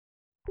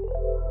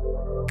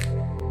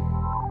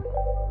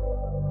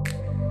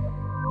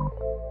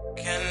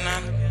Can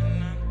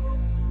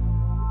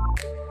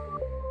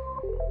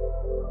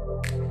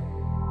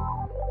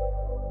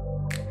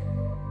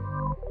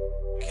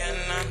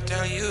I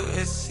tell you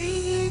a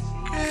secret?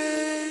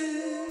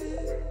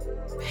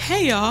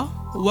 Hey y'all,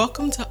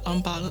 welcome to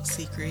Unbottled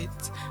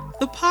Secrets,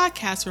 the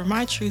podcast where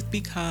my truth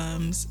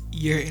becomes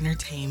your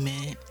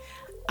entertainment.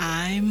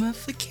 I'm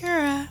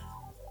Fakira.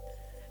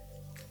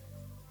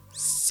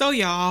 So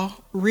y'all,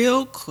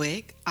 real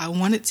quick, I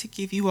wanted to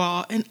give you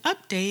all an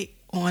update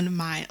on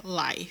my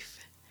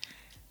life.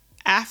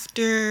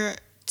 After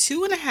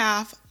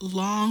 2.5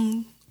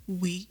 long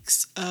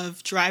weeks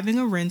of driving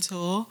a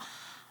rental,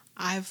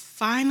 I've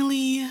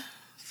finally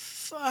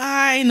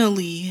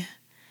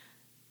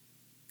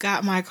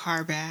got my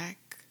car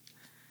back.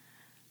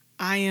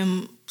 I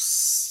am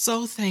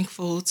so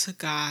thankful to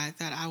God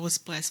that I was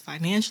blessed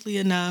financially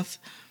enough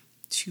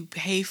to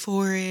pay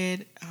for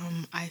it.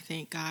 I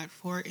thank God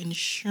for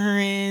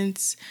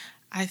insurance.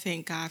 I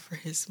thank God for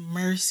His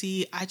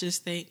mercy. I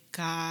just thank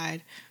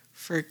God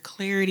for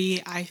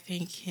clarity. I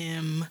thank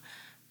Him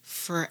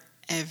for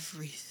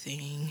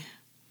everything.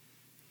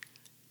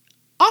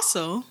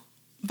 Also,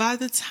 by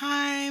the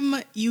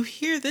time you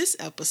hear this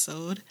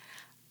episode,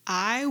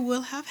 I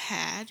will have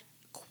had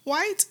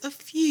quite a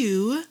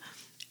few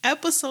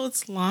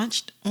episodes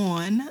launched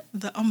on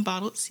the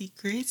Unbottled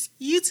Secrets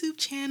YouTube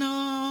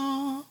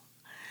channel.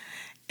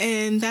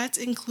 And that's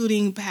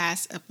including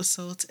past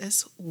episodes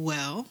as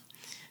well.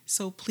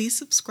 So please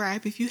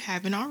subscribe if you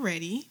haven't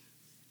already.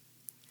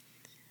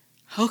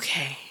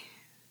 Okay.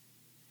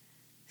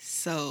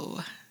 So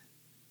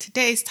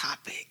today's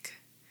topic.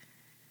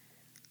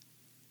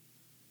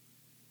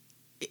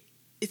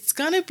 It's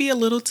going to be a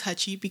little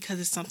touchy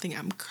because it's something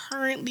I'm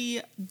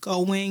currently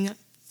going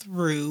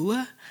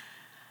through.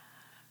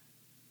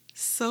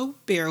 So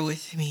bear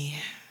with me.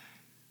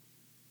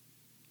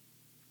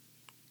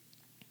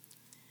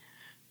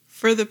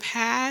 For the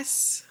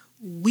past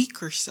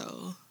week or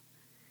so,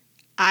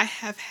 I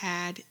have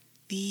had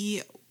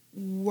the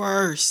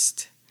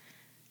worst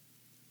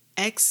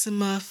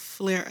eczema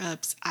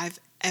flare-ups I've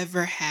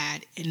ever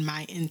had in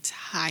my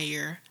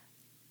entire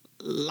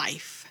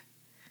life.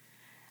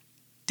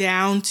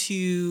 Down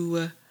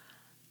to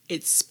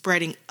it's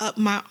spreading up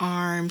my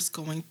arms,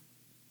 going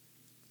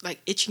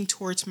like itching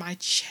towards my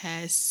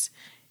chest.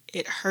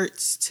 It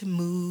hurts to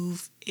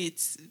move.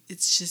 It's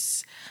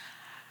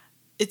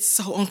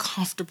so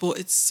uncomfortable.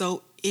 It's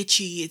so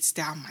itchy. It's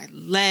down my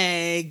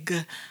leg,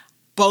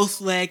 both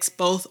legs,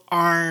 both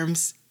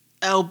arms,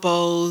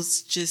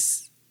 elbows,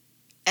 just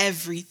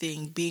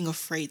everything. Being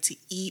afraid to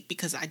eat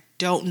because I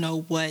don't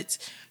know what's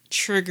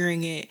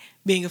triggering it.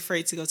 Being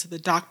afraid to go to the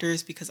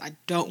doctors because I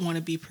don't want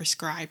to be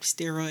prescribed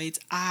steroids.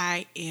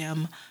 I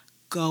am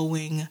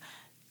going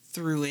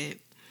through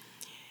it.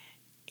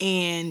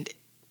 And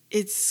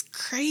it's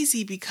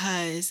crazy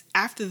because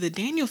after the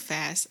Daniel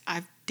fast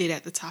I did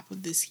at the top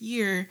of this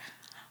year,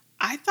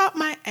 I thought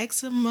my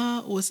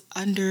eczema was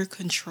under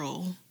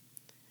control.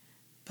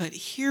 But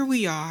here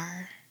we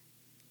are,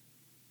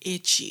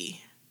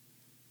 itchy.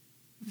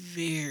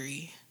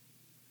 Very,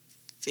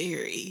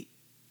 very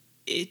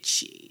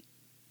itchy.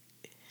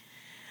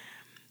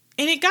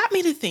 And it got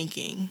me to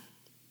thinking,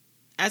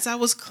 as I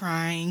was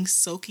crying,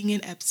 soaking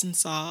in Epsom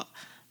salt,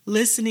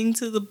 listening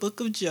to the book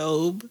of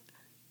Job,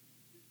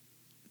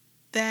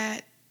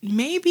 that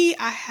maybe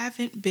I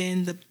haven't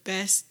been the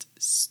best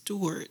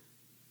steward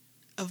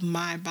of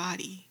my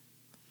body.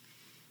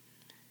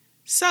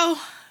 So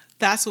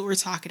that's what we're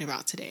talking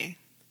about today.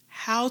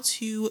 How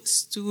to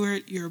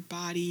steward your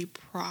body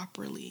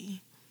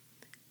properly.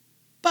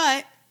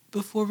 But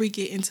before we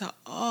get into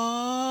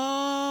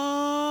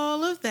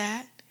all of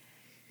that,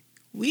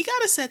 we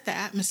got to set the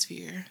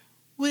atmosphere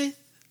with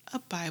a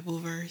Bible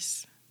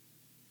verse.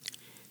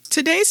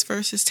 Today's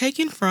verse is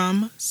taken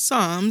from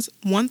Psalms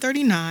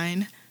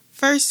 139,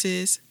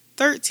 verses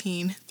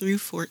 13 through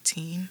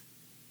 14.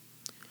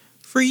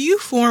 For you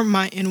formed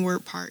my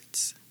inward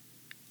parts.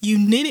 You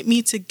knitted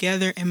me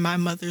together in my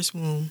mother's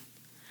womb.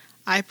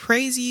 I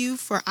praise you,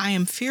 for I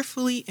am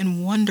fearfully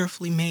and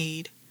wonderfully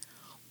made.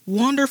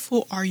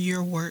 Wonderful are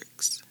your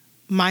works.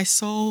 My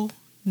soul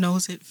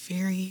knows it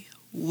very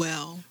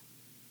well.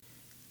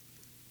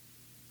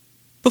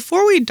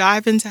 Before we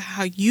dive into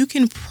how you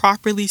can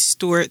properly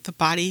steward the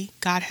body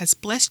God has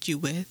blessed you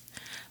with,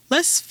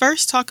 let's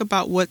first talk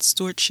about what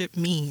stewardship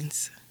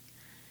means.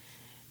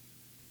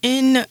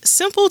 In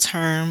simple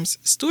terms,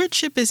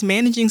 stewardship is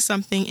managing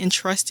something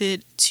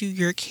entrusted to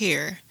your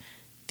care.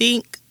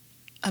 Think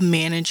a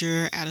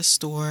manager at a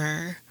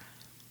store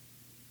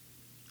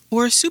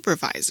or a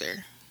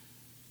supervisor.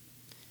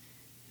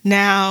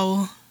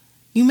 Now,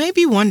 you may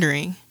be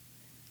wondering,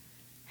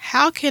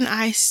 how can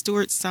I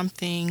steward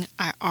something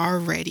I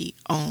already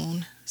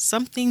own?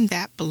 Something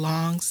that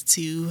belongs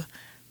to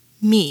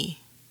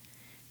me.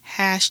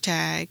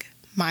 Hashtag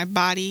my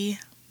body,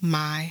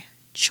 my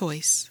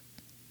choice.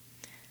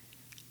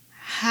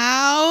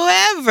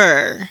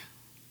 However,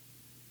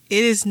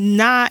 it is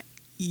not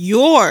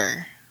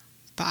your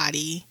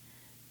body,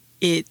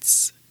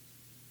 It's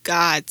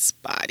God's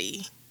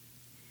body.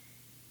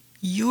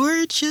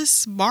 You're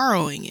just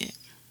borrowing it.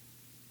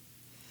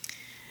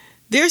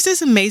 There's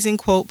this amazing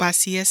quote by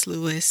C.S.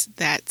 Lewis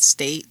that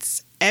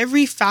states,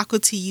 "Every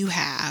faculty you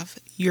have,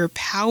 your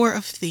power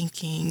of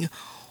thinking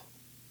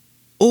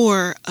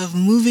or of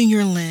moving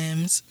your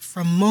limbs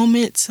from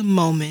moment to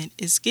moment,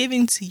 is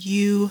given to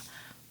you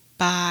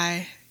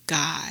by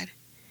God.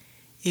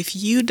 If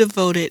you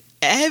devoted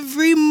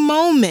every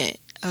moment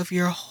of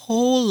your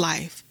whole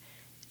life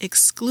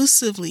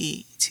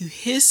exclusively to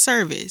His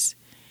service,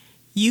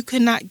 you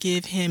could not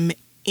give Him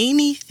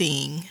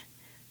anything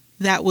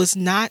that was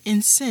not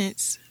in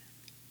sense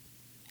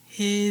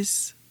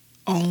His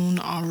own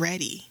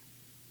already.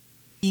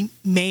 He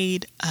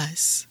made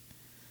us.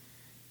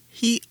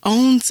 He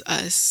owns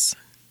us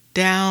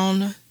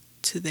down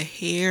to the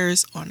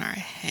hairs on our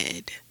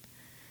head.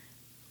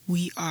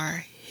 We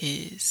are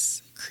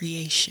His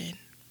creation.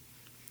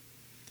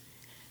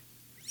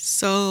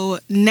 So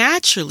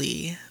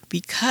naturally,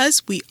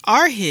 because we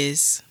are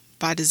His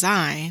by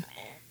design,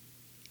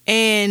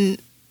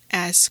 and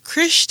as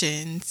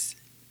Christians,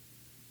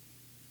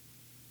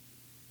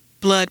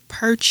 blood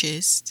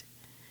purchased,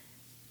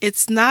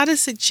 it's not a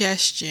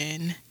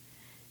suggestion.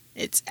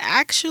 It's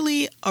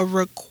actually a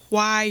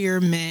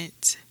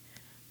requirement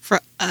for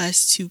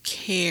us to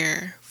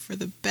care for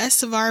the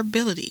best of our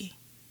ability,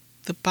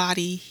 the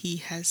body He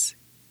has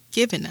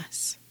given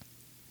us.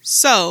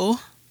 So,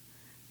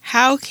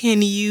 how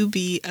can you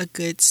be a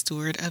good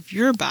steward of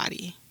your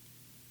body?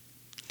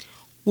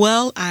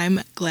 Well,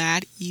 I'm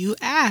glad you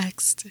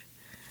asked.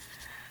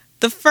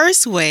 The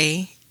first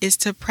way is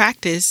to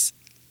practice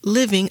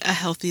living a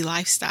healthy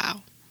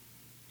lifestyle.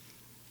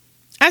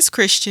 As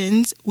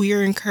Christians, we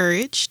are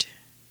encouraged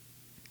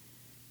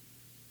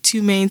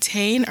to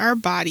maintain our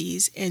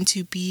bodies and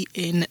to be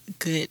in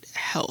good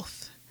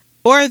health,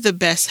 or the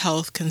best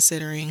health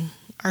considering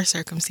our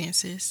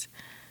circumstances.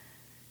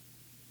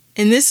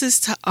 And this is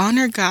to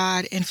honor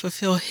God and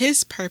fulfill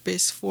His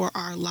purpose for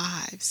our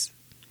lives.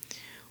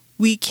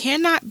 We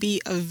cannot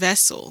be a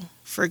vessel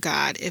for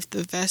God if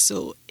the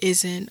vessel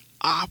isn't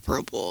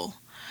operable.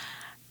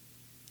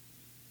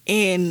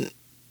 And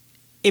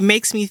it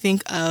makes me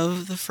think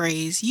of the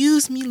phrase,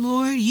 "Use me,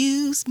 Lord,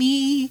 use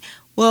me."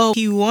 Well,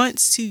 He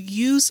wants to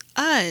use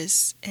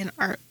us in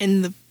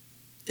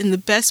the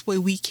best way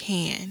we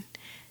can.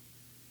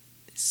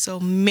 So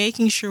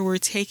making sure we're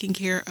taking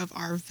care of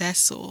our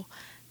vessel,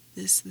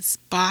 this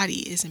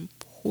body, is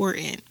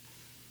important.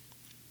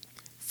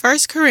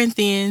 1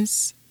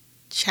 Corinthians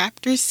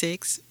chapter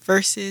 6,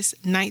 verses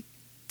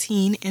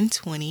 19 and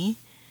 20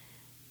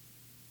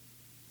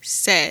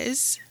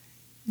 says,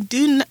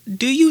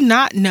 Do you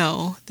not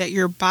know that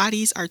your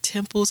bodies are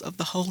temples of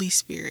the Holy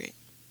Spirit,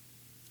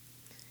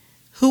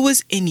 who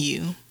is in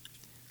you,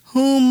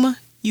 whom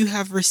you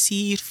have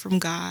received from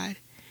God?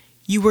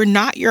 You were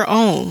not your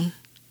own.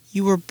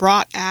 You were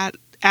bought at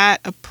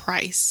a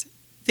price.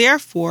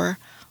 Therefore,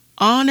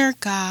 honor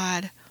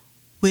God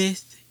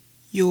with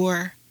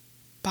your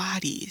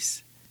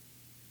bodies.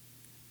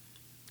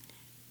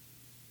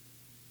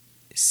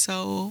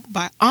 So,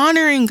 by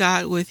honoring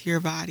God with your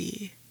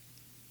body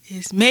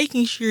is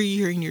making sure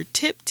you're in your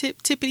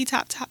tippity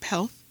top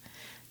health.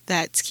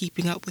 That's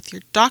keeping up with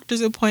your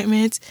doctor's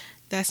appointments.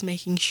 That's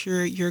making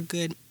sure you're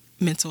good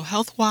mental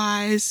health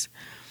wise.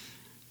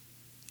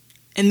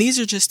 And these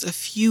are just a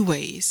few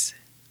ways.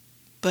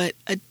 But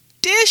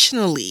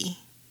additionally,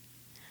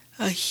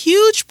 a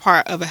huge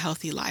part of a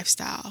healthy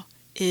lifestyle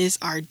is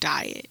our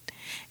diet.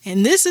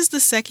 And this is the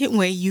second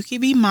way you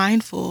can be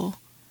mindful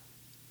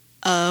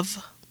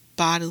of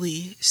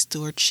bodily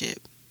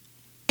stewardship.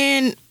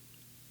 And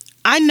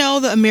I know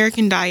the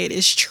American diet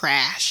is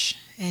trash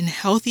and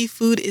healthy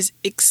food is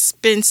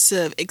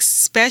expensive,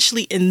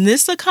 especially in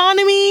this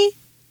economy.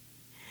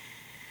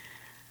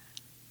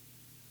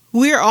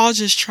 We're all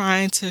just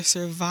trying to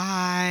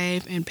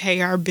survive and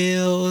pay our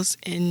bills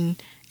and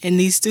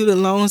these student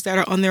loans that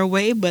are on their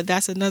way, but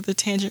that's another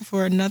tangent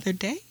for another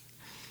day.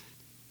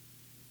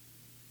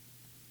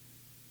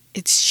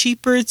 It's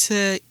cheaper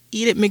to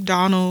eat at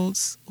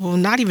McDonald's. Well,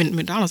 not even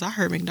McDonald's. I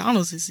heard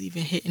McDonald's is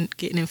even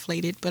getting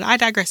inflated, but I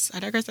digress.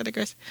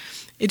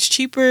 It's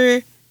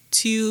cheaper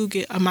to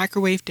get a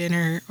microwave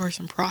dinner or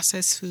some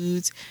processed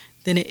foods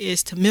than it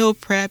is to meal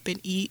prep and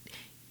eat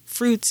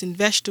fruits and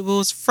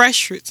vegetables,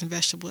 fresh fruits and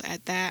vegetables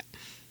at that.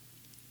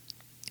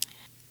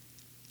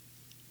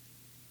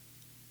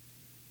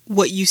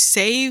 What you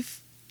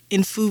save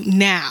in food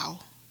now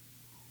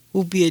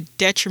will be a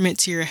detriment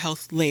to your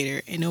health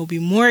later, and it will be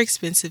more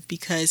expensive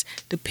because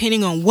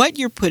depending on what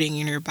you're putting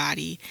in your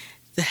body,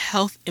 the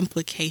health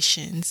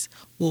implications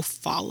will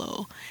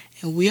follow.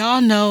 And we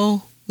all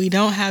know we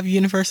don't have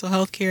universal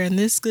health care in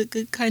this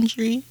good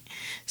country,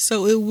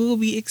 so it will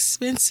be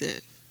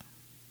expensive.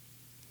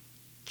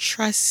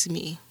 Trust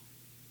me.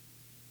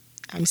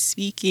 I'm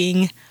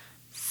speaking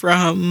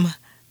from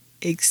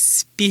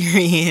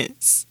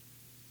experience.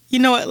 You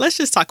know what? Let's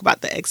just talk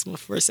about the eczema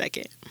for a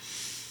second.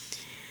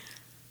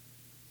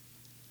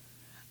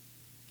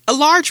 A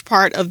large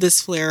part of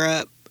this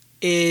flare-up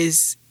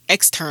is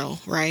external,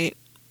 right?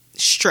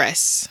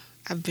 Stress.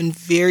 I've been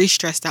very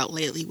stressed out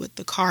lately with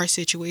the car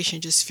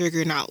situation, just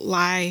figuring out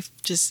life,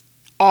 just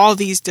all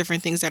these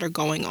different things that are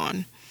going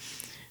on.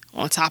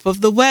 On top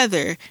of the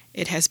weather,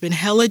 it has been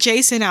hell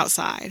adjacent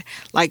outside.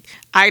 Like,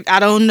 I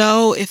don't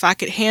know if I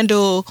could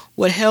handle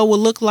what hell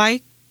would look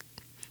like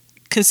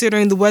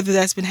considering the weather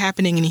that's been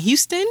happening in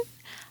Houston.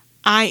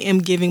 I am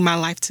giving my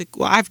life to,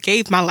 well, I've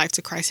gave my life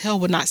to Christ. Hell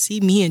would not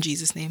see me in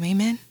Jesus' name.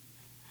 Amen.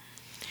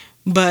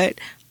 But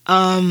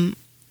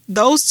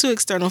those two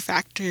external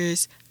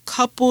factors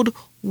coupled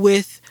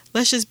with,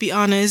 let's just be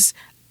honest,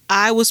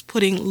 I was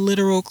putting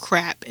literal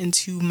crap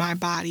into my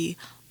body.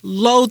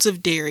 Loads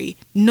of dairy,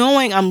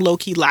 knowing I'm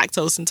low-key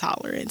lactose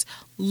intolerant,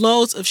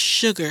 loads of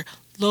sugar,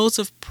 loads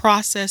of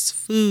processed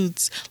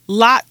foods,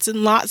 lots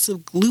and lots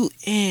of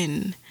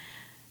gluten,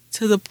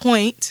 to the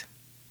point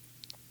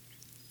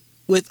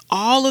with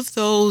all of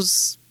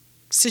those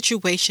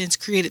situations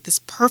created this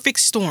perfect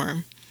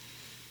storm,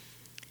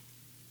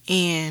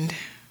 and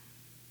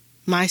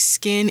my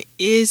skin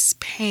is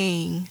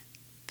paying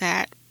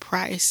that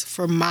price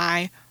for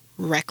my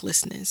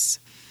recklessness.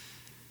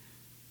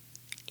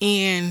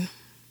 And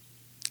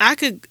I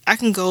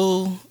can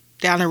go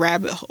down a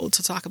rabbit hole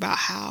to talk about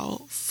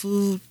how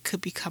food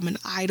could become an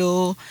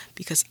idol,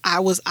 because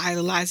I was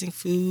idolizing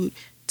food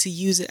to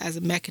use it as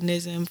a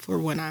mechanism for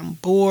when I'm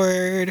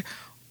bored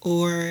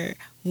or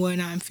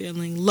when I'm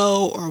feeling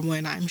low or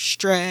when I'm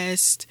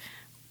stressed,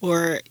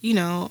 or,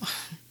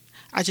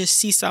 I just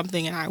see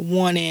something and I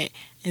want it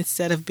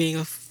instead of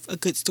being a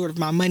good steward of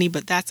my money.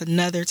 But that's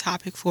another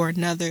topic for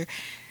another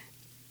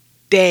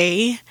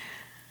day.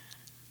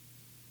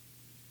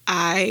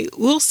 I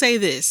will say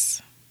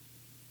this.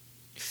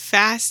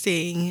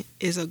 Fasting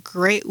is a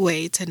great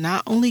way to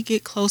not only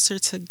get closer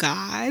to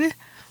God,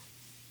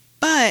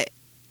 but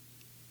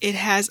it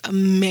has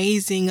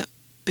amazing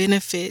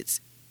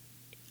benefits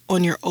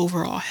on your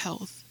overall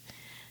health,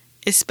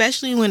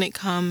 especially when it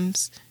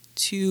comes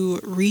to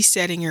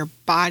resetting your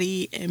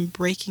body and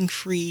breaking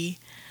free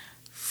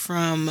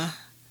from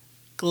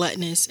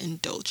gluttonous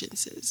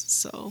indulgences.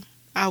 So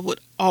I would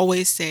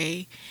always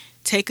say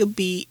take a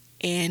beat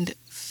and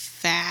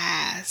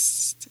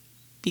fast,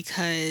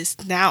 because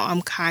now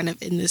I'm kind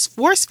of in this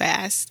forced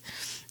fast,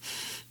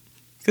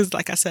 because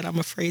like I said, I'm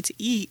afraid to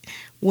eat,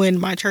 when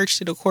my church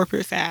did a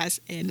corporate fast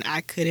and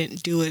I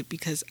couldn't do it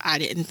because I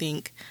didn't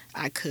think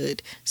I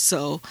could.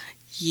 So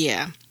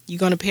yeah, you're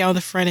going to pay on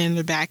the front end and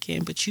the back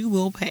end, but you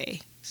will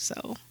pay.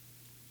 So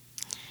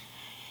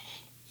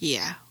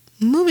yeah,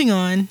 moving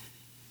on.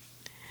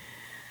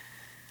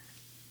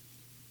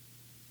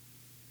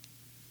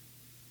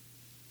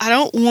 I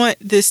don't want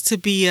this to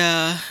be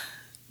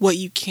what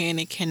you can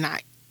and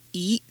cannot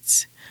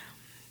eat,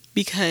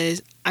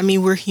 because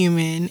we're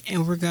human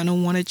and we're gonna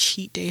want a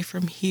cheat day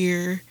from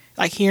here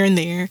and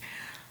there.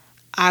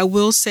 I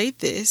will say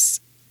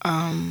this,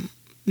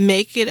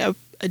 make it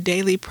a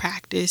daily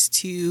practice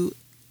to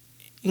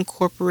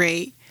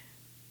incorporate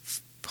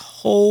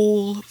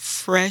whole,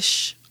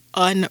 fresh,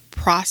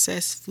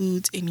 unprocessed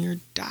foods in your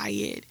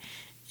diet,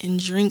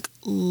 and drink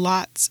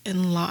lots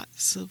and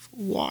lots of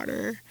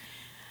water.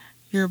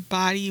 Your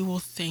body will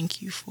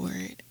thank you for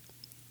it.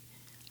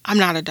 I'm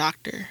not a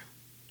doctor,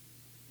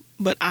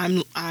 but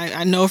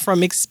I know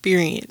from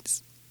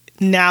experience,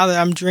 now that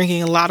I'm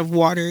drinking a lot of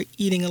water,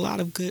 eating a lot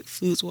of good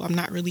foods. Well, I'm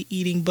not really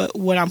eating, but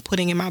what I'm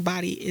putting in my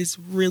body is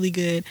really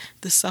good.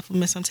 The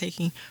supplements I'm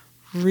taking,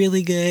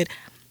 really good.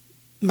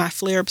 My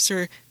flare-ups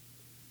are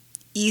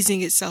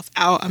easing itself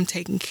out. I'm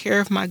taking care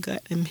of my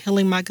gut. I'm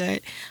healing my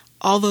gut.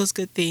 All those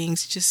good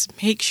things.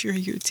 Just make sure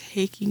you're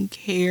taking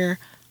care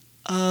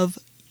of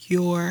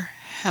your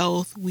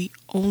health. We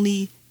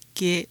only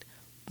get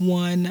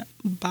one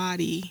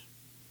body.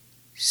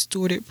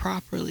 Steward it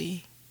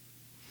properly.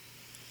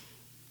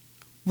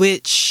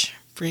 Which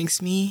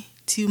brings me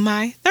to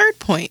my third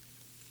point.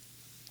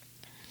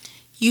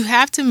 You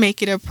have to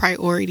make it a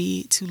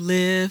priority to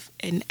live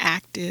an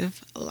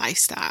active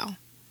lifestyle.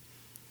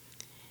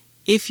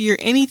 If you're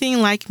anything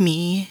like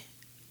me,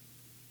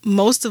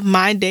 most of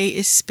my day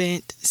is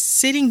spent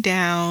sitting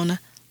down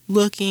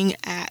looking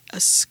at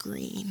a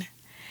screen.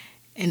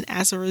 And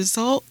as a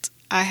result,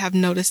 I have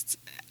noticed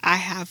I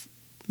have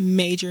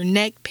major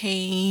neck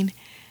pain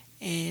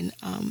and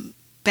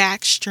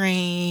back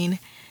strain.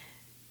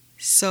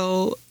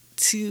 So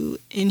to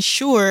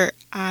ensure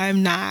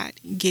I'm not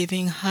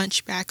giving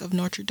Hunchback of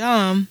Notre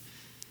Dame,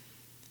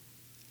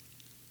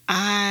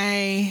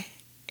 I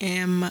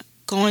am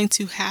going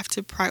to have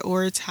to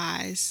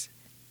prioritize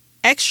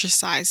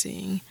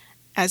exercising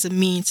as a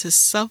means to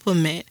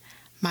supplement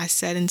my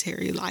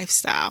sedentary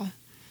lifestyle.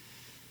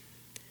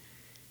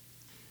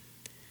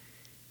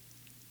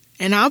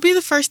 And I'll be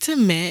the first to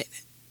admit,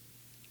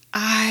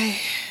 I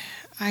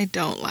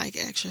don't like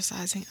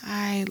exercising.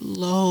 I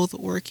loathe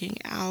working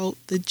out.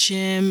 The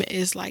gym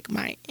is like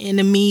my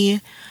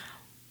enemy,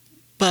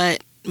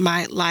 but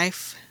my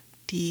life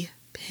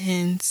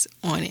depends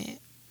on it.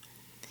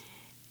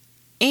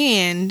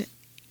 And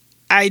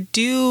I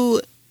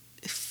do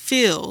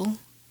feel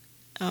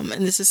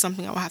And this is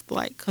something I will have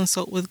to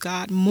consult with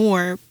God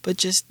more, but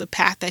just the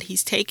path that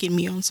he's taken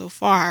me on so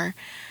far,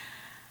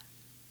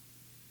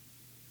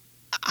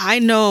 I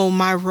know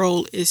my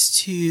role is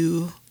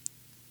to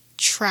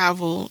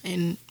travel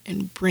and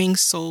bring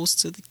souls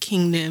to the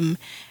kingdom.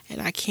 And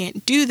I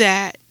can't do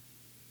that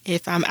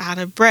if I'm out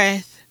of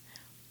breath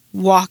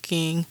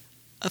walking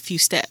a few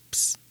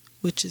steps,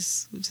 which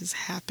is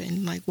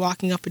happened. Like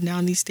walking up and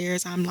down these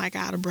stairs, I'm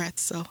out of breath.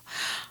 So,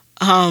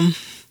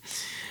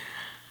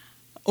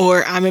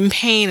 or I'm in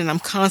pain and I'm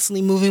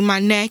constantly moving my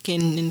neck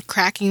and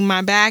cracking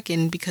my back,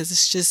 and because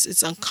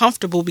it's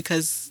uncomfortable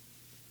because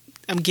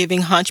I'm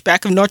giving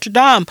Hunchback of Notre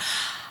Dame.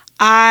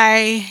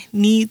 I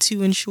need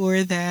to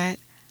ensure that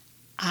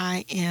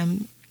I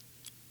am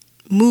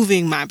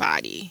moving my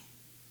body,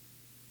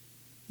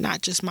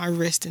 not just my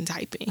wrist and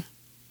typing.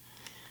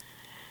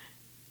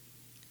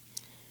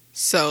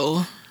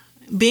 So,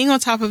 being on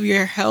top of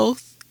your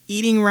health,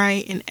 eating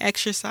right, and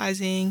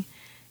exercising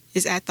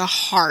is at the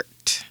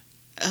heart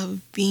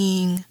of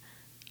being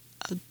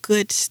a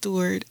good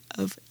steward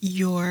of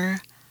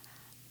your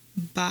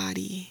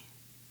body.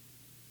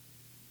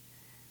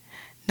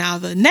 Now,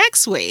 the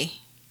next way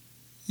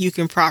you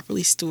can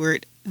properly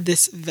steward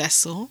this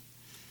vessel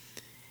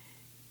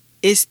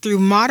is through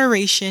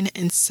moderation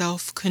and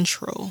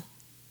self-control.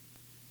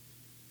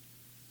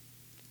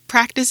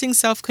 Practicing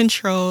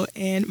self-control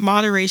and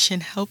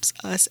moderation helps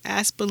us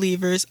as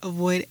believers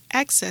avoid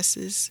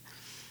excesses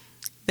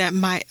that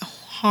might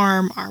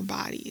harm our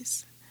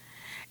bodies.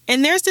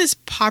 And there's this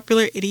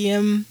popular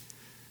idiom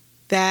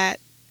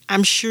that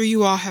I'm sure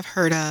you all have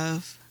heard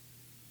of: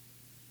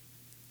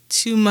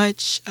 too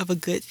much of a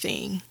good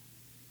thing.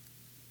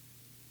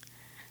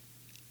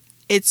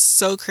 It's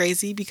so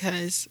crazy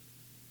because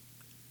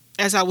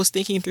as I was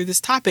thinking through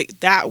this topic,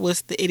 that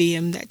was the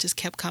idiom that just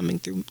kept coming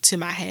through to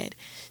my head.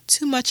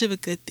 Too much of a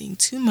good thing,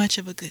 too much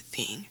of a good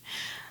thing.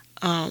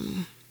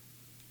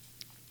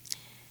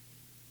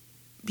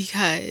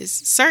 Because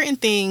certain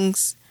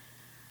things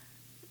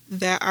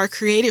that are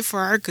created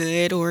for our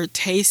good or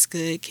taste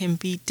good can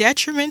be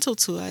detrimental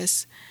to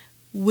us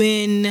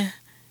when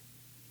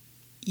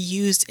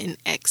used in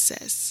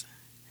excess.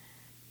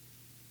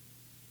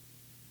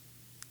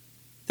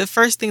 The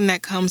first thing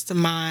that comes to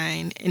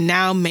mind and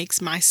now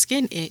makes my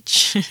skin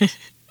itch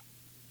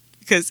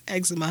because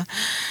eczema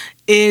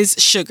is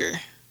sugar.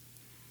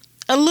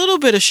 A little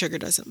bit of sugar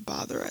doesn't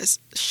bother us.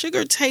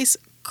 Sugar tastes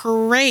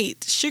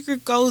great. Sugar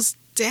goes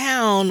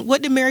down.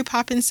 What did Mary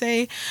Poppins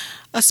say?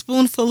 A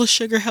spoonful of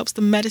sugar helps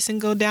the medicine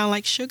go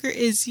down. Sugar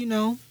is,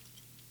 sugar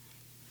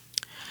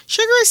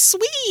is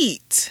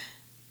sweet.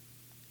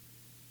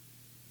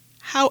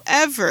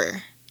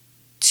 However,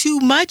 too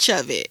much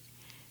of it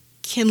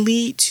can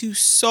lead to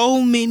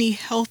so many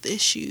health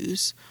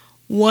issues.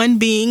 One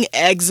being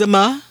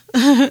eczema.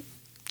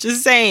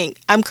 Just saying,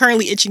 I'm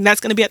currently itching.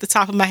 That's going to be at the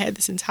top of my head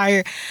this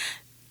entire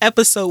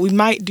episode. We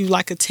might do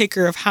a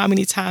ticker of how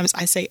many times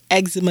I say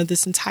eczema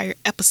this entire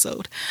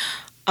episode.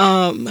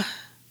 But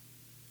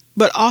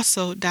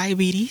also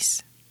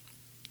diabetes,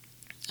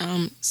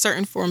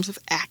 certain forms of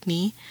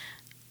acne.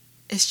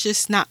 It's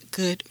just not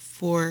good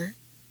for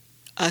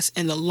us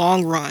in the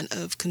long run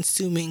of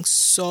consuming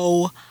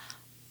so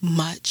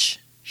much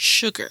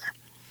sugar.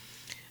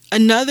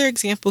 Another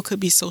example could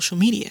be social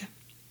media.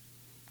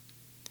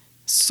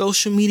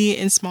 Social media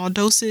in small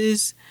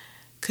doses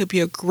could be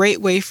a great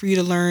way for you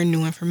to learn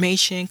new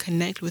information,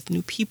 connect with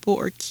new people,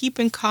 or keep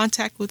in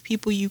contact with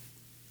people you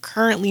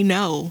currently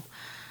know.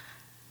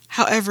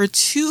 However,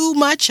 too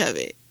much of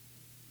it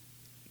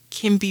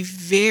can be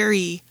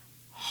very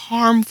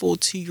harmful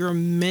to your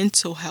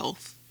mental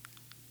health.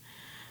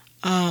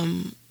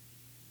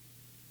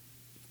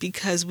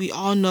 Because we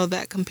all know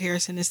that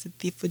comparison is the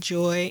thief of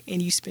joy,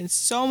 and you spend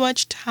so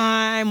much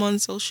time on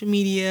social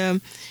media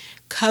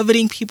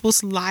coveting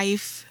people's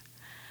life,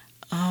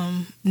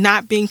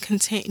 not being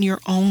content in your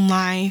own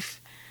life,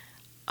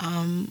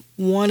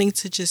 wanting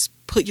to just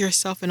put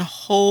yourself in a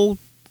whole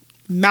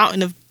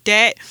mountain of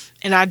debt.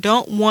 And I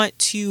don't want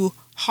to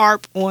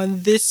harp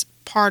on this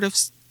part of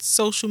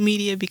social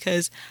media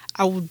because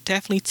I will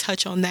definitely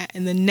touch on that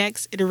in the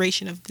next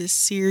iteration of this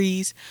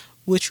series,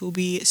 which will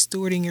be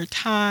stewarding your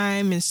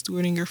time and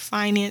stewarding your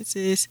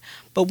finances.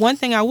 But one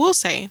thing I will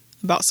say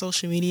about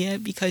social media,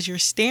 because you're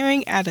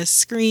staring at a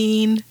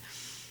screen,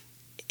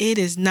 it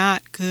is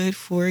not good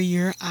for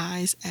your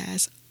eyes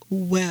as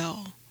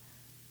well.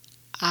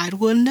 I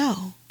will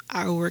know.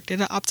 I worked at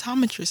an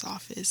optometrist's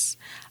office.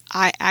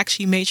 I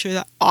actually made sure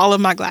that all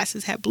of my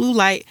glasses had blue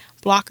light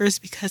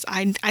blockers because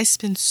I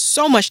spend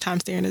so much time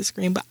staring at the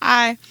screen, but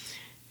I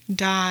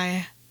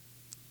digress.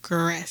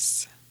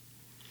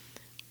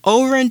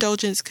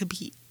 Overindulgence could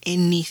be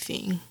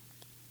anything.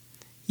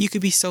 You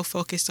could be so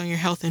focused on your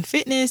health and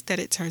fitness that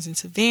it turns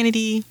into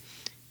vanity.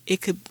 It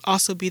could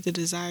also be the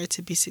desire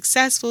to be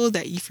successful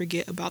that you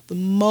forget about the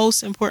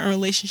most important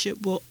relationship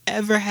we'll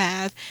ever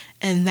have,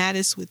 and that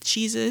is with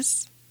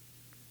Jesus.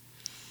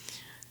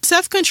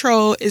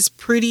 Self-control is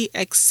pretty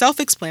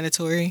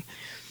self-explanatory.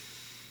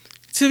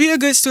 To be a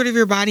good steward of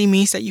your body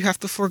means that you have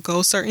to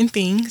forego certain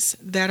things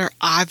that are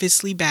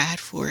obviously bad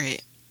for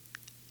it.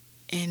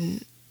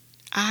 And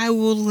I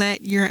will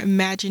let your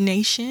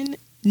imagination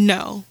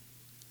know.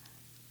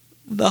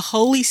 The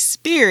Holy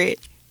Spirit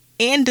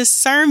and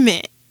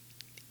discernment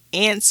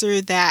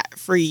answer that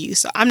for you.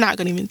 So I'm not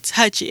going to even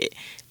touch it.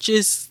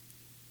 Just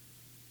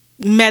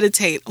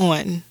meditate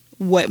on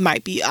what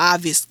might be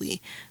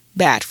obviously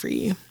bad for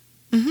you.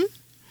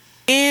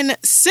 And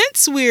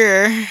since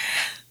we're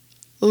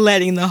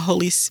letting the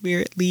Holy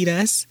Spirit lead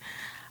us,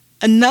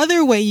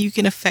 another way you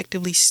can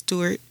effectively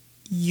steward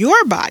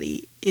your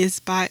body is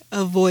by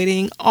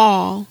avoiding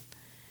all,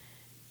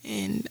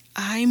 and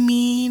I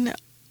mean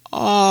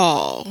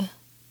all,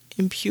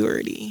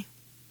 impurity.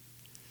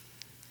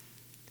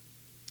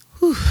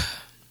 Whew.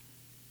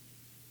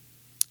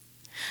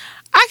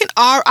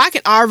 I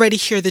can already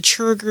hear the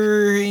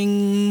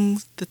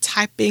triggering, the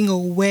typing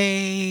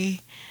away,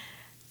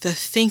 the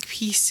think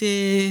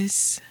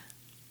pieces,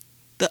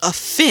 the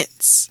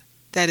offense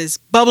that is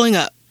bubbling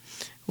up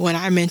when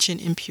I mention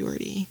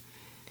impurity.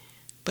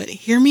 But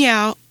hear me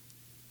out.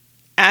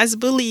 As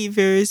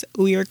believers,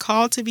 we are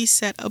called to be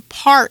set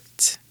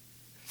apart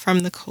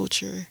from the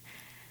culture.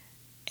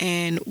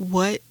 And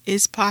what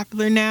is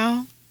popular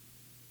now?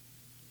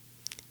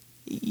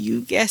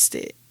 You guessed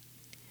it.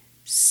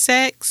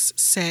 Sex,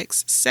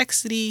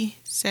 sexity,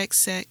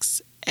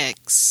 sex,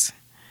 X.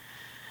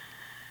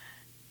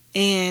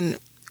 And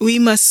we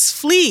must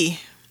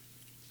flee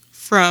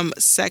from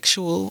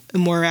sexual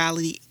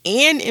immorality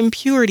and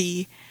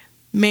impurity,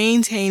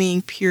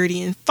 maintaining purity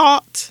in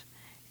thought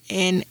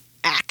and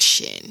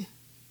action.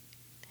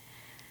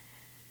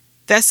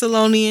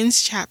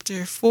 Thessalonians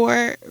chapter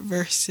 4,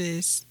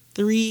 verses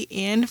 3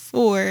 and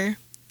 4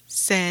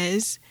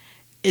 says,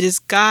 "It is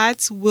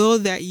God's will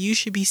that you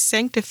should be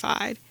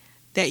sanctified,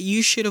 that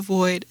you should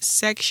avoid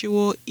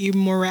sexual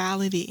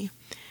immorality,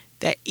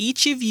 that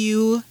each of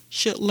you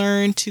should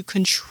learn to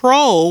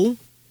control,"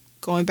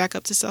 going back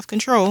up to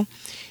self-control,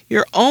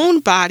 "your own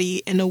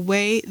body in a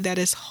way that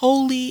is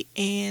holy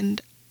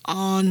and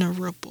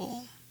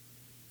honorable."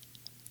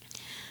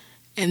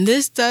 And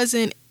this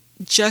doesn't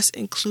just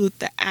include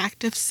the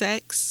act of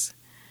sex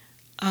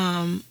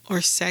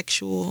or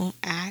sexual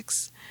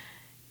acts.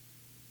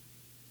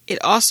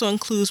 It also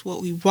includes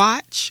what we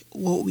watch,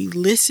 what we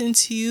listen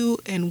to,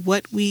 and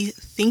what we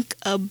think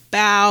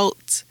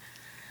about.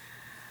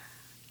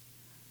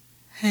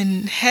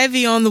 And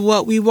heavy on the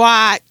what we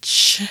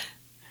watch.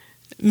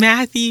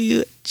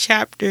 Matthew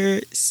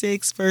chapter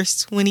 6, verse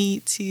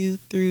 22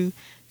 through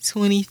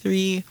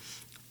 23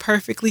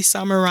 perfectly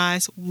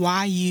summarize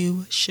why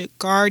you should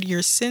guard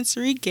your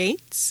sensory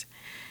gates,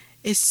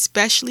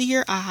 especially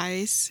your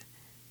eyes,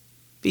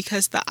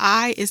 because the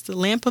eye is the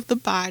lamp of the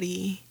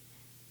body.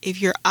 If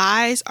your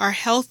eyes are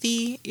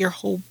healthy, your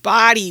whole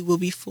body will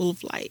be full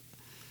of light.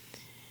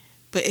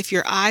 But if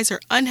your eyes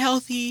are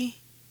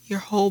unhealthy, your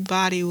whole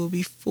body will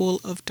be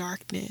full of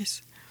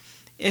darkness.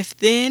 If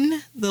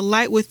then the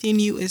light within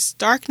you is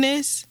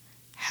darkness,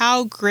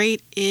 how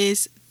great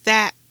is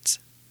that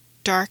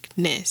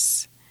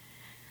darkness?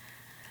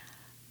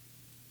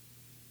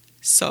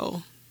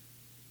 So,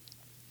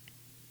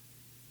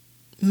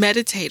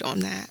 meditate on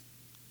that.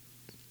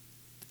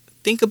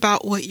 Think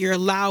about what you're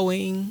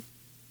allowing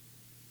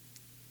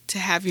to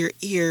have your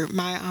ear.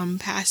 My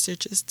pastor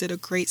just did a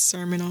great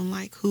sermon on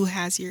who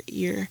has your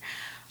ear.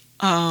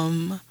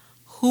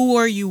 Who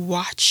are you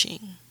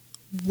watching?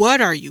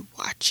 What are you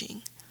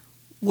watching?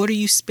 What are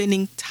you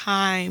spending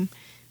time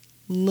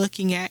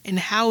looking at? And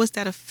how is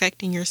that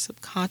affecting your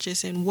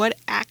subconscious? And what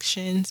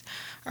actions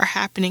are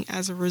happening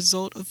as a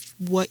result of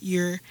what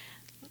you're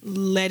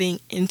letting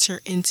enter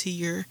into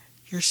your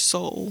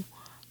soul?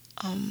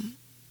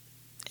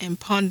 And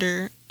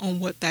ponder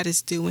on what that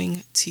is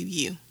doing to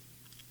you.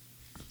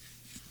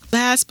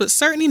 Last but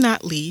certainly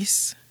not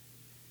least,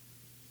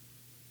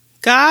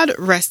 God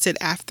rested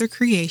after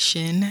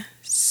creation,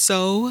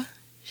 so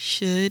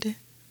should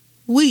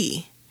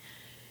we.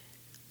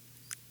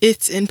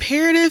 It's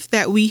imperative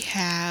that we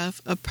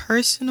have a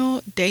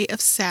personal day of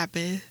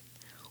Sabbath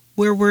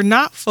where we're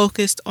not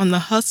focused on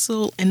the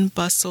hustle and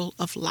bustle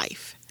of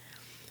life.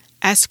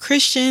 As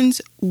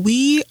Christians,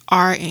 we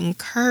are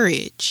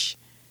encouraged.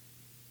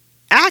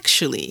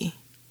 Actually,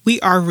 we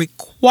are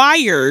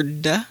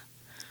required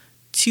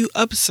to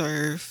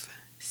observe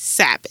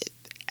Sabbath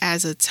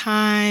as a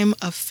time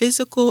of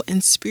physical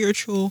and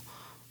spiritual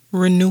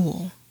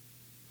renewal.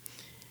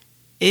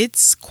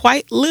 It's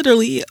quite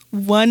literally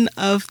one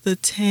of the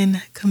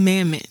 10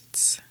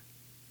 commandments.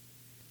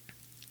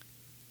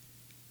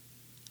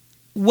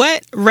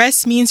 What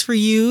rest means for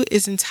you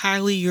is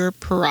entirely your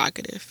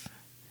prerogative.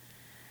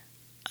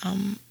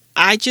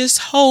 I just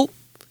hope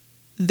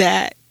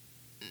that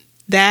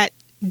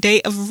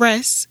day of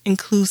rest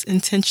includes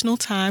intentional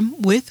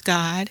time with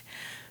God,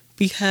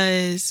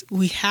 because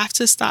we have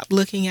to stop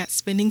looking at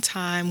spending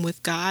time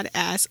with God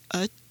as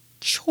a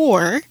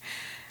chore.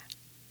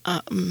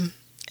 And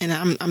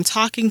I'm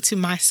talking to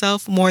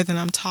myself more than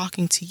I'm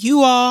talking to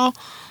you all.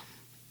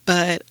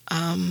 But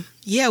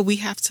we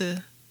have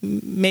to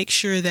make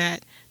sure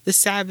that the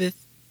Sabbath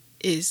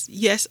is,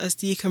 yes, us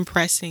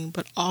decompressing,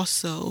 but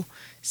also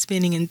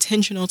spending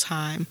intentional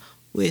time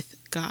with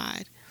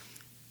God.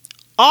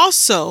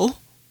 Also,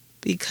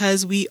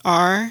 because we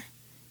are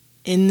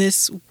in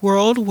this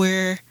world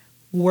where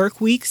work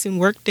weeks and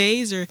work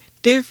days are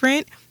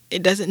different,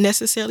 it doesn't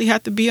necessarily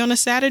have to be on a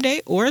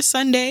Saturday or a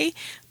Sunday.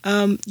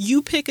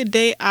 You pick a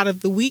day out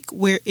of the week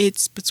where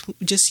it's between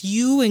just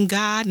you and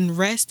God and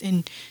rest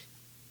and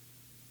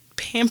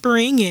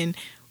pampering and,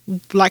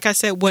 like I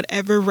said,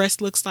 whatever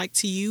rest looks like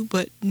to you,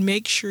 but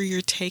make sure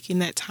you're taking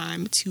that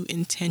time to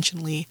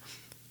intentionally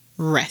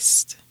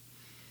rest.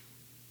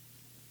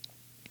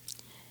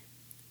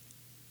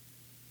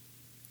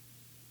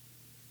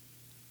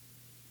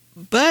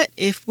 But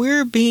if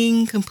we're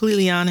being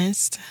completely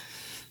honest,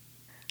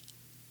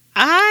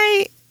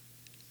 I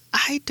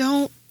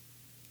don't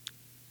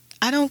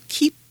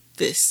keep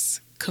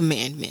this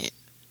commandment.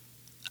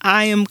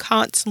 I am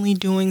constantly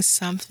doing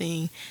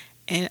something,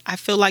 and I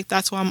feel like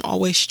that's why I'm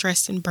always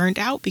stressed and burned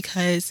out,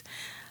 because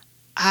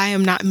I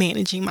am not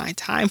managing my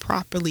time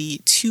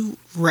properly to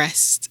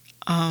rest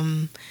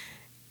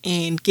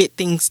and get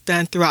things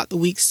done throughout the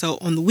week. So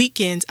on the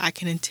weekends, I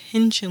can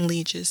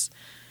intentionally just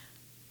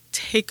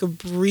take a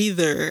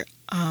breather.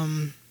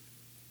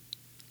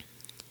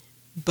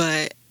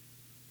 But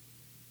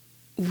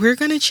we're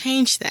going to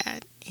change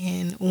that.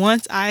 And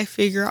once I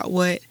figure out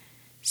what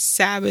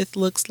Sabbath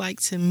looks like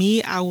to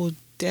me, I will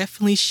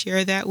definitely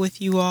share that with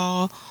you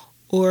all,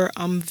 or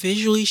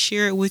visually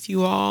share it with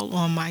you all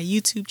on my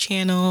YouTube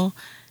channel.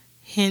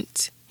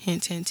 Hint,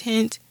 hint, hint,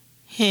 hint,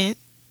 hint.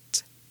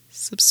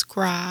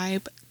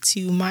 Subscribe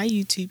to my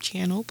YouTube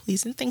channel,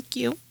 please and thank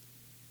you.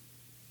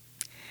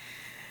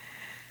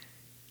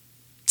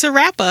 To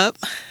wrap up,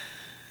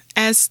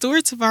 as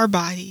stewards of our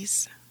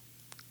bodies,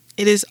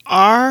 it is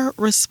our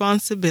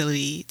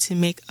responsibility to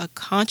make a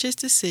conscious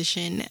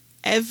decision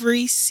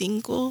every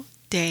single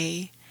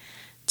day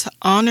to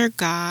honor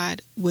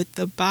God with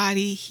the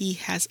body He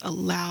has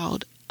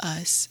allowed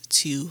us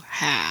to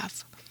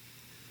have.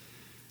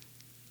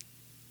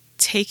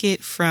 Take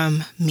it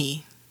from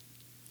me.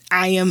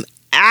 I am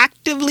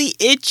actively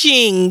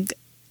itching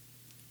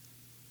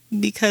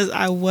because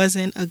I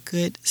wasn't a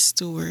good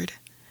steward.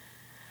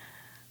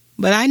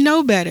 But I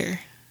know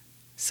better,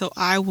 so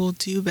I will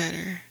do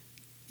better.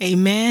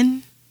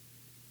 Amen.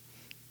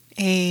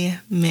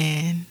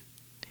 Amen.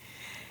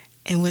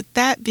 And with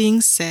that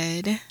being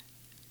said,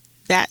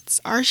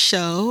 that's our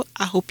show.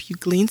 I hope you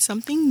gleaned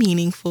something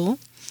meaningful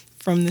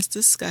from this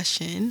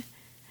discussion.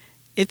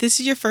 If this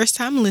is your first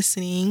time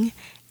listening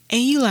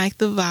and you like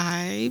the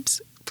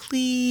vibes,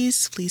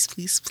 please, please,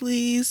 please,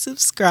 please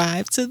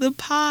subscribe to the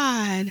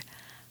pod.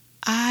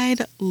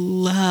 I'd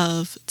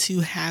love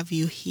to have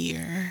you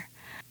here.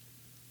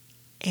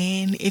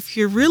 And if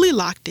you're really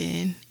locked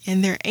in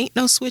and there ain't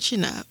no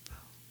switching up,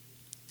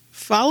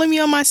 follow me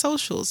on my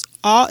socials.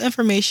 All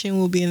information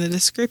will be in the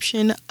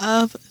description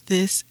of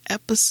this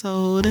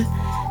episode.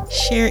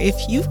 Share if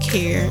you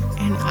care,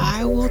 and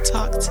I will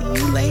talk to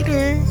you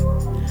later.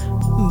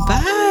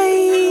 Bye.